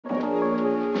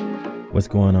What's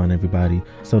going on, everybody?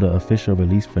 So the official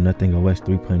release for Nothing OS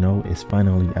 3.0 is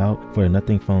finally out for the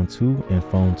Nothing Phone 2 and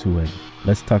Phone 2a.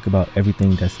 Let's talk about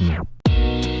everything that's new.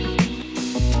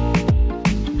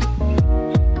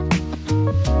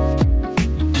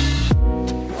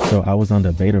 So I was on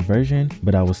the beta version,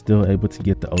 but I was still able to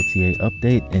get the OTA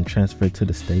update and transfer to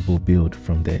the stable build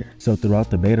from there. So throughout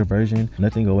the beta version,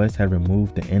 Nothing OS had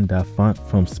removed the end font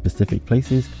from specific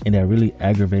places, and that really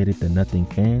aggravated the Nothing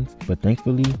fans. But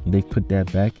thankfully, they put that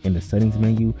back in the settings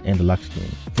menu and the lock screen.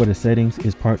 For the settings,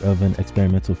 is part of an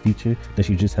experimental feature that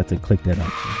you just have to click that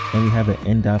option. And we have an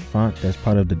end font that's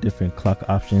part of the different clock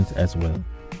options as well.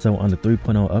 So on the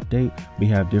 3.0 update, we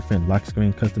have different lock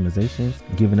screen customizations,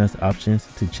 giving us options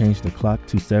to change the clock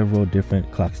to several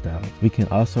different clock styles. We can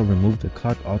also remove the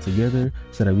clock altogether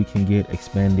so that we can get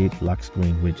expanded lock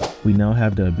screen widgets. We now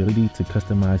have the ability to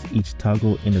customize each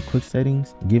toggle in the quick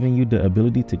settings, giving you the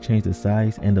ability to change the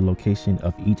size and the location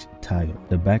of each tile.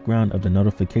 The background of the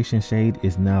notification shade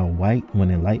is now white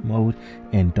when in light mode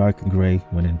and dark gray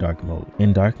when in dark mode.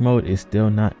 In dark mode, it's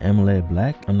still not AMOLED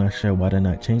black. I'm not sure why they're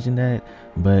not changing that,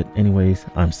 but anyways,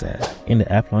 I'm sad. In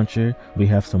the app launcher, we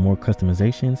have some more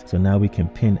customizations. So now we can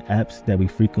pin apps that we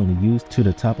frequently use to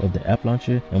the top of the app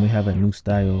launcher, and we have a new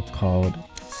style called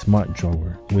Smart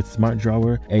Drawer. With Smart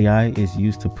Drawer, AI is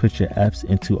used to put your apps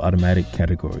into automatic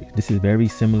categories. This is very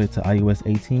similar to iOS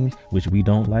 18, which we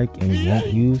don't like and we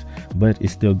won't use, but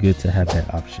it's still good to have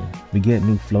that option. We get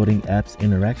new floating apps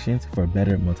interactions for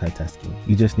better multitasking.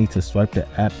 You just need to swipe the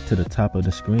app to the top of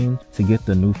the screen to get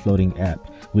the new floating app,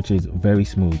 which is very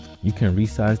smooth. You can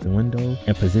resize the window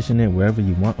and position it wherever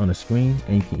you want on the screen,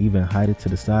 and you can even hide it to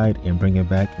the side and bring it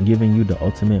back, giving you the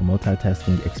ultimate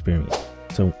multitasking experience.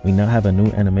 So we now have a new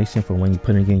animation for when you're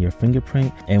putting in your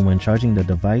fingerprint, and when charging the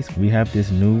device, we have this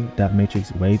new dot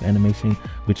matrix wave animation,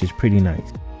 which is pretty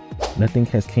nice. Nothing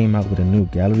has came out with a new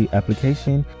gallery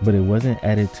application, but it wasn't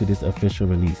added to this official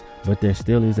release. But there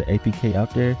still is an APK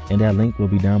out there, and that link will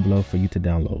be down below for you to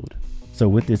download. So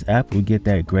with this app, we get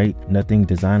that great Nothing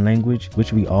design language,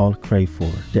 which we all crave for.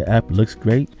 The app looks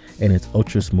great and it's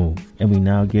ultra smooth. And we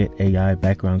now get AI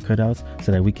background cutouts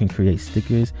so that we can create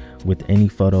stickers with any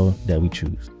photo that we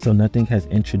choose. So Nothing has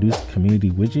introduced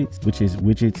community widgets, which is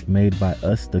widgets made by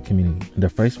us, the community. The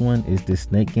first one is this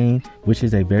snake game, which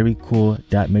is a very cool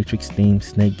dot matrix themed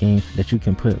snake game that you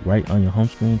can put right on your home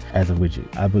screen as a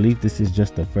widget. I believe this is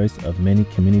just the first of many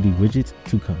community widgets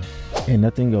to come. And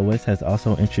Nothing OS has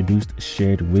also introduced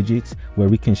shared widgets, where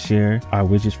we can share our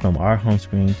widgets from our home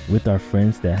screen with our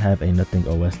friends that have a Nothing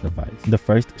OS device. The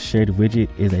first shared widget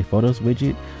is a photos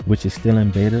widget, which is still in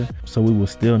beta, so we will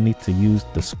still need to use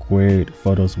the squared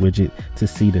photos widget to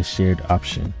see the shared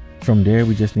option. From there,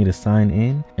 we just need to sign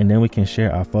in, and then we can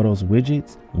share our photos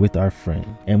widgets with our friend.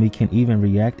 And we can even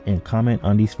react and comment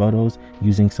on these photos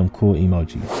using some cool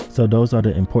emojis. So those are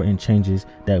the important changes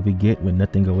that we get with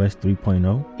Nothing OS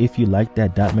 3.0. If you like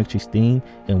that dot matrix theme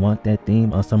and want that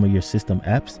theme on some of your system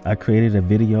apps, I created a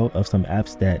video of some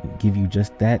apps that give you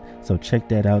just that. So check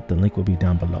that out. The link will be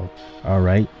down below. All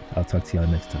right, I'll talk to y'all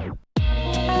next time.